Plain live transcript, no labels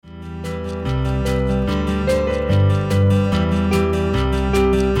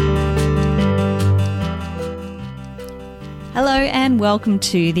and welcome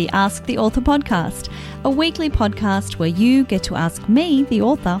to the Ask the Author podcast, a weekly podcast where you get to ask me, the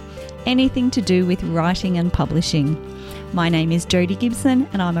author, anything to do with writing and publishing. My name is Jodie Gibson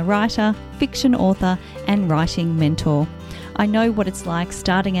and I'm a writer, fiction author and writing mentor. I know what it's like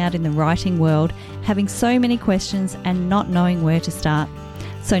starting out in the writing world, having so many questions and not knowing where to start.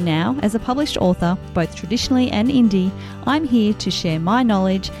 So now, as a published author, both traditionally and indie, I'm here to share my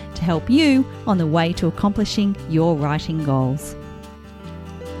knowledge to help you on the way to accomplishing your writing goals.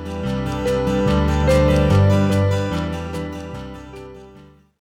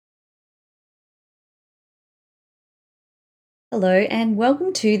 Hello and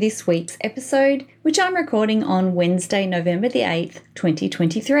welcome to this week's episode, which I'm recording on Wednesday, November the 8th,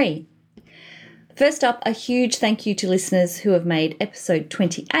 2023. First up, a huge thank you to listeners who have made episode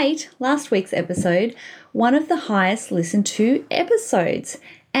 28, last week's episode, one of the highest listened to episodes.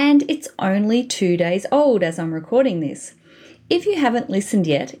 And it's only 2 days old as I'm recording this. If you haven't listened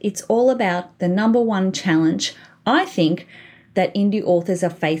yet, it's all about the number one challenge I think that indie authors are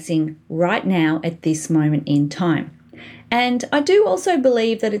facing right now at this moment in time. And I do also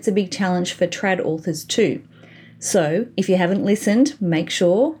believe that it's a big challenge for trad authors too. So if you haven't listened, make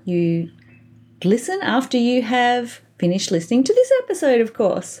sure you listen after you have finished listening to this episode, of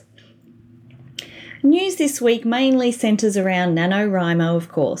course. News this week mainly centres around NaNoWriMo, of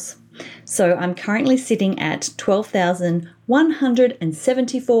course. So I'm currently sitting at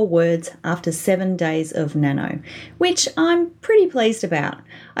 12,174 words after 7 days of Nano, which I'm pretty pleased about.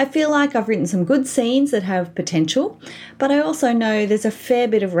 I feel like I've written some good scenes that have potential, but I also know there's a fair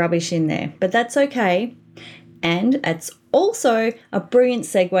bit of rubbish in there, but that's okay. And it's also a brilliant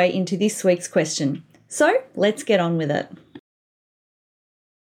segue into this week's question. So let's get on with it.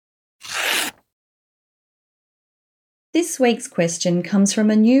 This week's question comes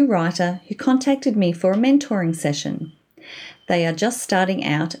from a new writer who contacted me for a mentoring session. They are just starting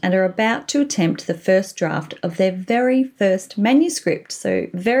out and are about to attempt the first draft of their very first manuscript, so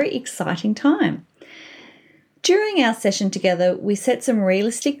very exciting time. During our session together, we set some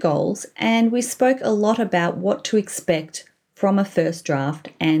realistic goals and we spoke a lot about what to expect from a first draft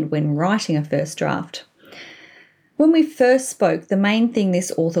and when writing a first draft. When we first spoke, the main thing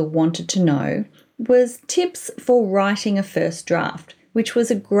this author wanted to know was tips for writing a first draft, which was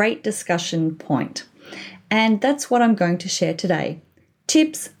a great discussion point. And that's what I'm going to share today.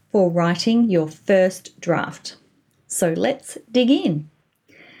 Tips for writing your first draft. So let's dig in.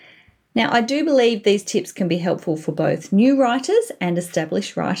 Now, I do believe these tips can be helpful for both new writers and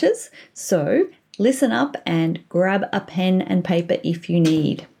established writers, so listen up and grab a pen and paper if you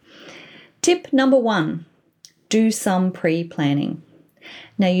need. Tip number 1, do some pre-planning.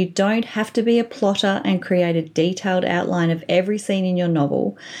 Now, you don't have to be a plotter and create a detailed outline of every scene in your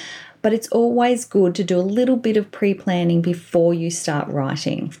novel, but it's always good to do a little bit of pre-planning before you start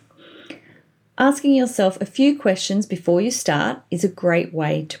writing. Asking yourself a few questions before you start is a great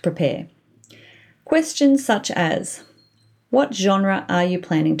way to prepare. Questions such as, what genre are you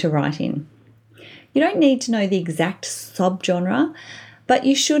planning to write in? You don't need to know the exact subgenre, but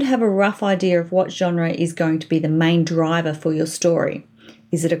you should have a rough idea of what genre is going to be the main driver for your story.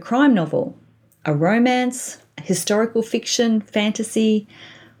 Is it a crime novel, a romance, a historical fiction, fantasy?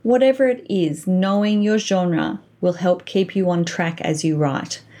 Whatever it is, knowing your genre will help keep you on track as you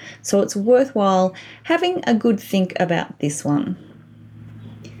write. So it's worthwhile having a good think about this one.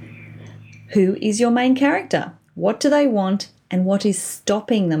 Who is your main character? What do they want? And what is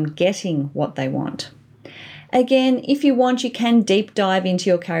stopping them getting what they want? Again, if you want, you can deep dive into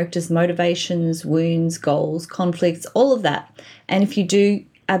your character's motivations, wounds, goals, conflicts, all of that. And if you do,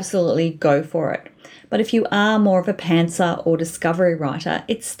 absolutely go for it. But if you are more of a pantser or discovery writer,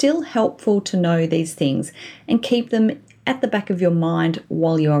 it's still helpful to know these things and keep them at the back of your mind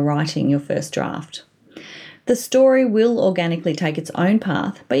while you are writing your first draft. The story will organically take its own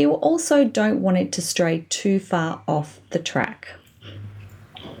path, but you also don't want it to stray too far off the track.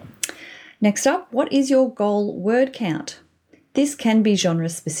 Next up, what is your goal word count? This can be genre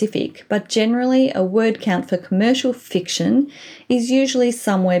specific, but generally a word count for commercial fiction is usually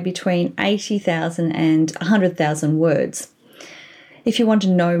somewhere between 80,000 and 100,000 words. If you want to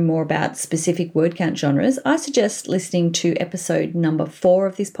know more about specific word count genres, I suggest listening to episode number 4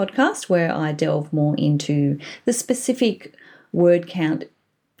 of this podcast, where I delve more into the specific word count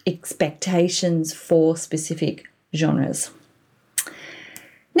expectations for specific genres.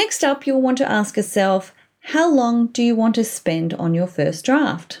 Next up, you'll want to ask yourself, how long do you want to spend on your first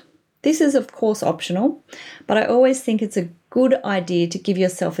draft? This is, of course, optional, but I always think it's a good idea to give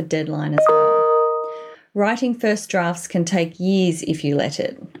yourself a deadline as well. Writing first drafts can take years if you let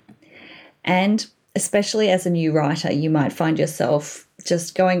it. And Especially as a new writer, you might find yourself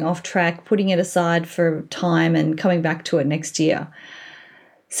just going off track, putting it aside for time and coming back to it next year.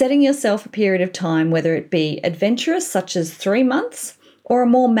 Setting yourself a period of time, whether it be adventurous, such as 3 months, or a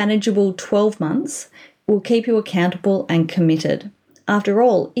more manageable 12 months, will keep you accountable and committed. After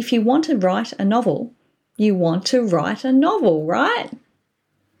all, if you want to write a novel, you want to write a novel, right?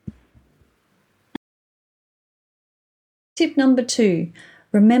 Tip number 2,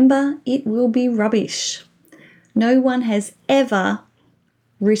 remember it will be rubbish. No one has ever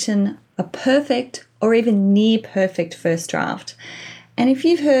written a perfect or even near perfect first draft. And if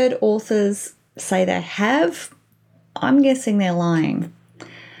you've heard authors say they have, I'm guessing they're lying.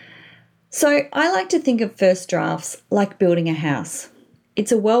 So I like to think of first drafts like building a house.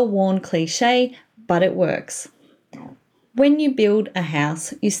 It's a well-worn cliche, but it works. When you build a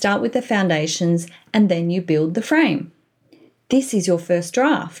house, you start with the foundations and then you build the frame. This is your first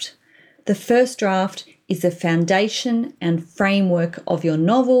draft. The first draft is the foundation and framework of your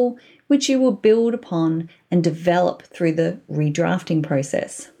novel, which you will build upon and develop through the redrafting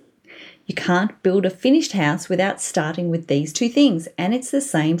process. You can't build a finished house without starting with these 2 things, and it's the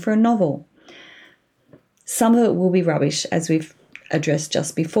same for a novel. Some of it will be rubbish, as we've addressed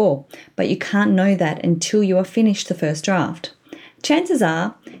just before, but you can't know that until you are finished the first draft. Chances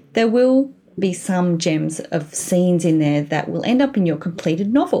are there will be some gems of scenes in there that will end up in your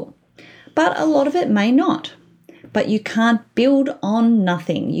completed novel, but a lot of it may not. But you can't build on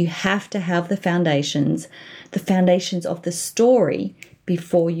nothing. You have to have the foundations of the story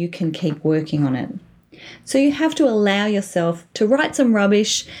before you can keep working on it. So you have to allow yourself to write some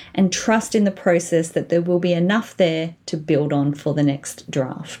rubbish and trust in the process that there will be enough there to build on for the next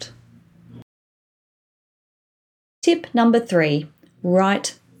draft. Tip number 3,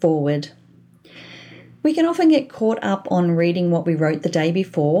 write forward. We can often get caught up on reading what we wrote the day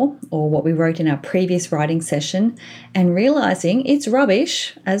before or what we wrote in our previous writing session and realizing it's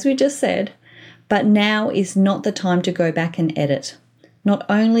rubbish, as we just said, but now is not the time to go back and edit. Not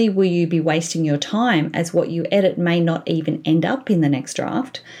only will you be wasting your time, as what you edit may not even end up in the next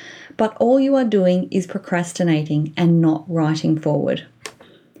draft, but all you are doing is procrastinating and not writing forward.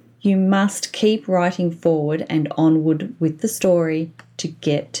 You must keep writing forward and onward with the story to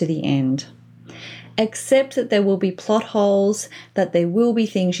get to the end. Accept that there will be plot holes, that there will be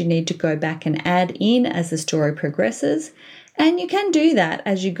things you need to go back and add in as the story progresses, and you can do that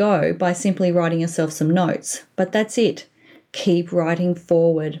as you go by simply writing yourself some notes. But that's it. Keep writing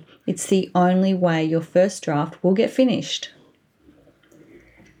forward. It's the only way your first draft will get finished.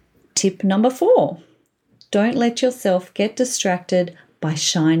 Tip number 4, don't let yourself get distracted by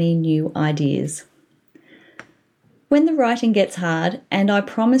shiny new ideas. When the writing gets hard, and I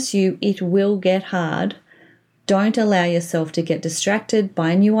promise you it will get hard, don't allow yourself to get distracted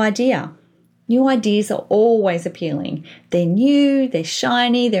by a new idea. New ideas are always appealing. They're new, they're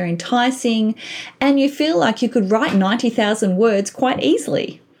shiny, they're enticing, and you feel like you could write 90,000 words quite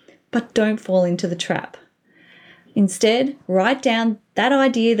easily. But don't fall into the trap. Instead, write down that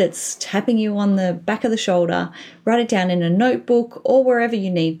idea that's tapping you on the back of the shoulder, write it down in a notebook or wherever you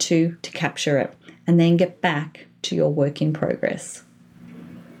need to capture it, and then get back to your work in progress.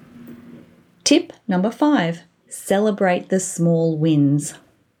 Tip number 5, celebrate the small wins.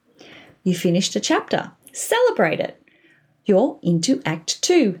 You finished a chapter, celebrate it. You're into Act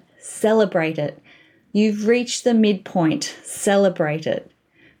 2, celebrate it. You've reached the midpoint, celebrate it.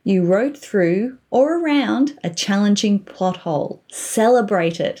 You wrote through or around a challenging plot hole,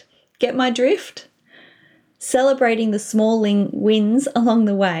 celebrate it. Get my drift? Celebrating the small wins along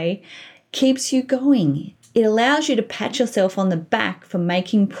the way keeps you going. It allows you to pat yourself on the back for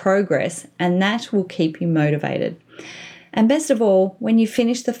making progress, and that will keep you motivated. And best of all, when you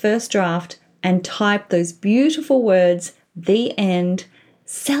finish the first draft and type those beautiful words, the end,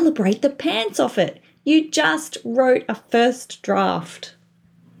 celebrate the pants off it. You just wrote a first draft.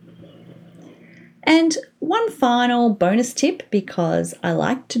 And one final bonus tip, because I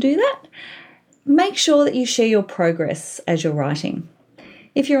like to do that, make sure that you share your progress as you're writing.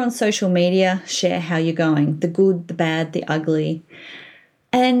 If you're on social media, share how you're going, the good, the bad, the ugly.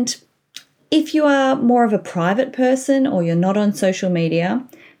 And if you are more of a private person or you're not on social media,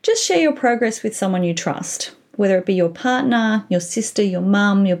 just share your progress with someone you trust, whether it be your partner, your sister, your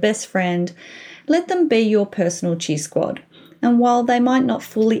mum, your best friend. Let them be your personal cheer squad. And while they might not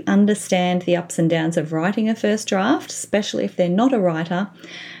fully understand the ups and downs of writing a first draft, especially if they're not a writer,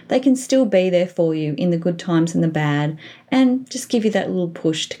 they can still be there for you in the good times and the bad and just give you that little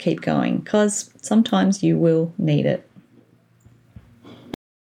push to keep going, because sometimes you will need it.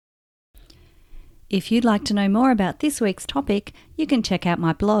 If you'd like to know more about this week's topic, you can check out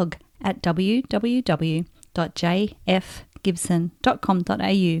my blog, at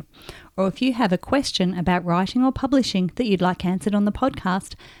www.jfgibson.com.au. Or if you have a question about writing or publishing that you'd like answered on the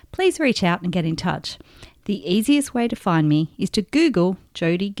podcast, please reach out and get in touch. The easiest way to find me is to Google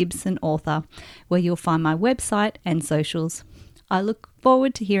Jodie Gibson Author, where you'll find my website and socials. I look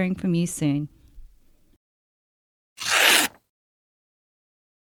forward to hearing from you soon.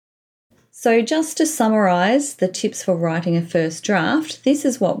 So just to summarise the tips for writing a first draft, this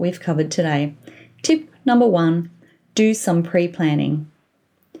is what we've covered today. Tip number 1, do some pre-planning.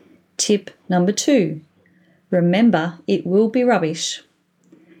 Tip number 2, remember it will be rubbish.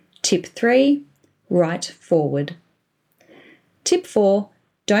 Tip 3, write forward. Tip 4,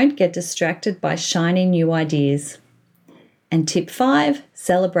 don't get distracted by shiny new ideas. And tip 5,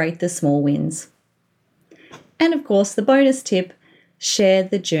 celebrate the small wins. And of course, the bonus tip, share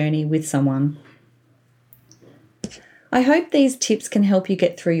the journey with someone. I hope these tips can help you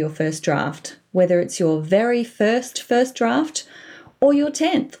get through your first draft, whether it's your very first draft or your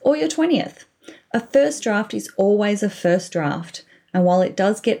 10th or your 20th. A first draft is always a first draft, and while it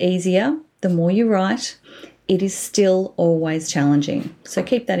does get easier the more you write, it is still always challenging. So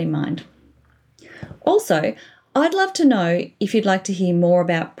keep that in mind. Also, I'd love to know if you'd like to hear more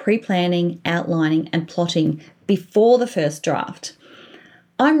about pre-planning, outlining, and plotting before the first draft.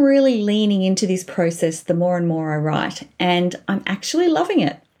 I'm really leaning into this process the more and more I write, and I'm actually loving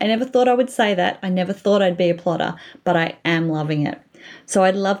it. I never thought I would say that. I never thought I'd be a plotter, but I am loving it. So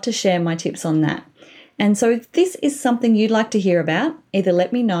I'd love to share my tips on that. And so if this is something you'd like to hear about, either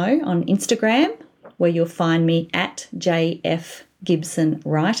let me know on Instagram, where you'll find me at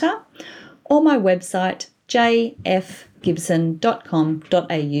jfgibsonwriter, or my website,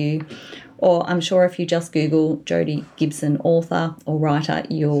 jfgibson.com.au, or I'm sure if you just Google Jodie Gibson author or writer,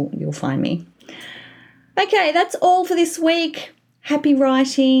 you'll find me. Okay, that's all for this week. Happy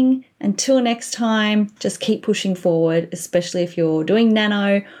writing. Until next time, just keep pushing forward, especially if you're doing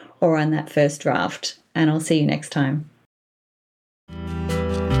nano or on that first draft. And I'll see you next time.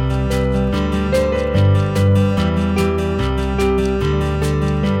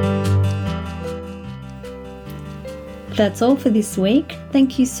 That's all for this week.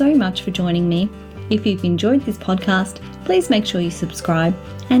 Thank you so much for joining me. If you've enjoyed this podcast, please make sure you subscribe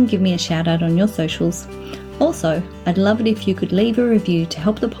and give me a shout out on your socials. Also, I'd love it if you could leave a review to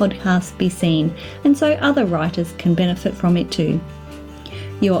help the podcast be seen and so other writers can benefit from it too.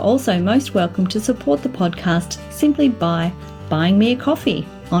 You are also most welcome to support the podcast simply by buying me a coffee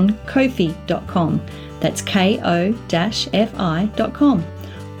on ko-fi.com. That's ko-fi.com.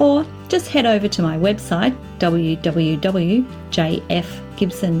 Or just head over to my website,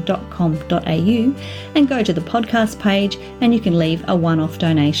 www.jfgibson.com.au, and go to the podcast page and you can leave a one-off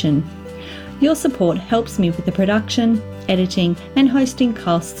donation. Your support helps me with the production, editing and hosting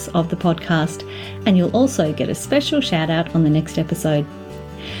costs of the podcast, and you'll also get a special shout out on the next episode.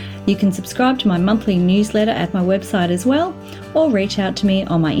 You can subscribe to my monthly newsletter at my website as well, or reach out to me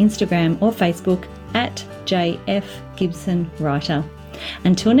on my Instagram or Facebook at jfgibsonwriter.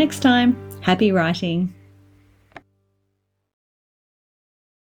 Until next time, happy writing.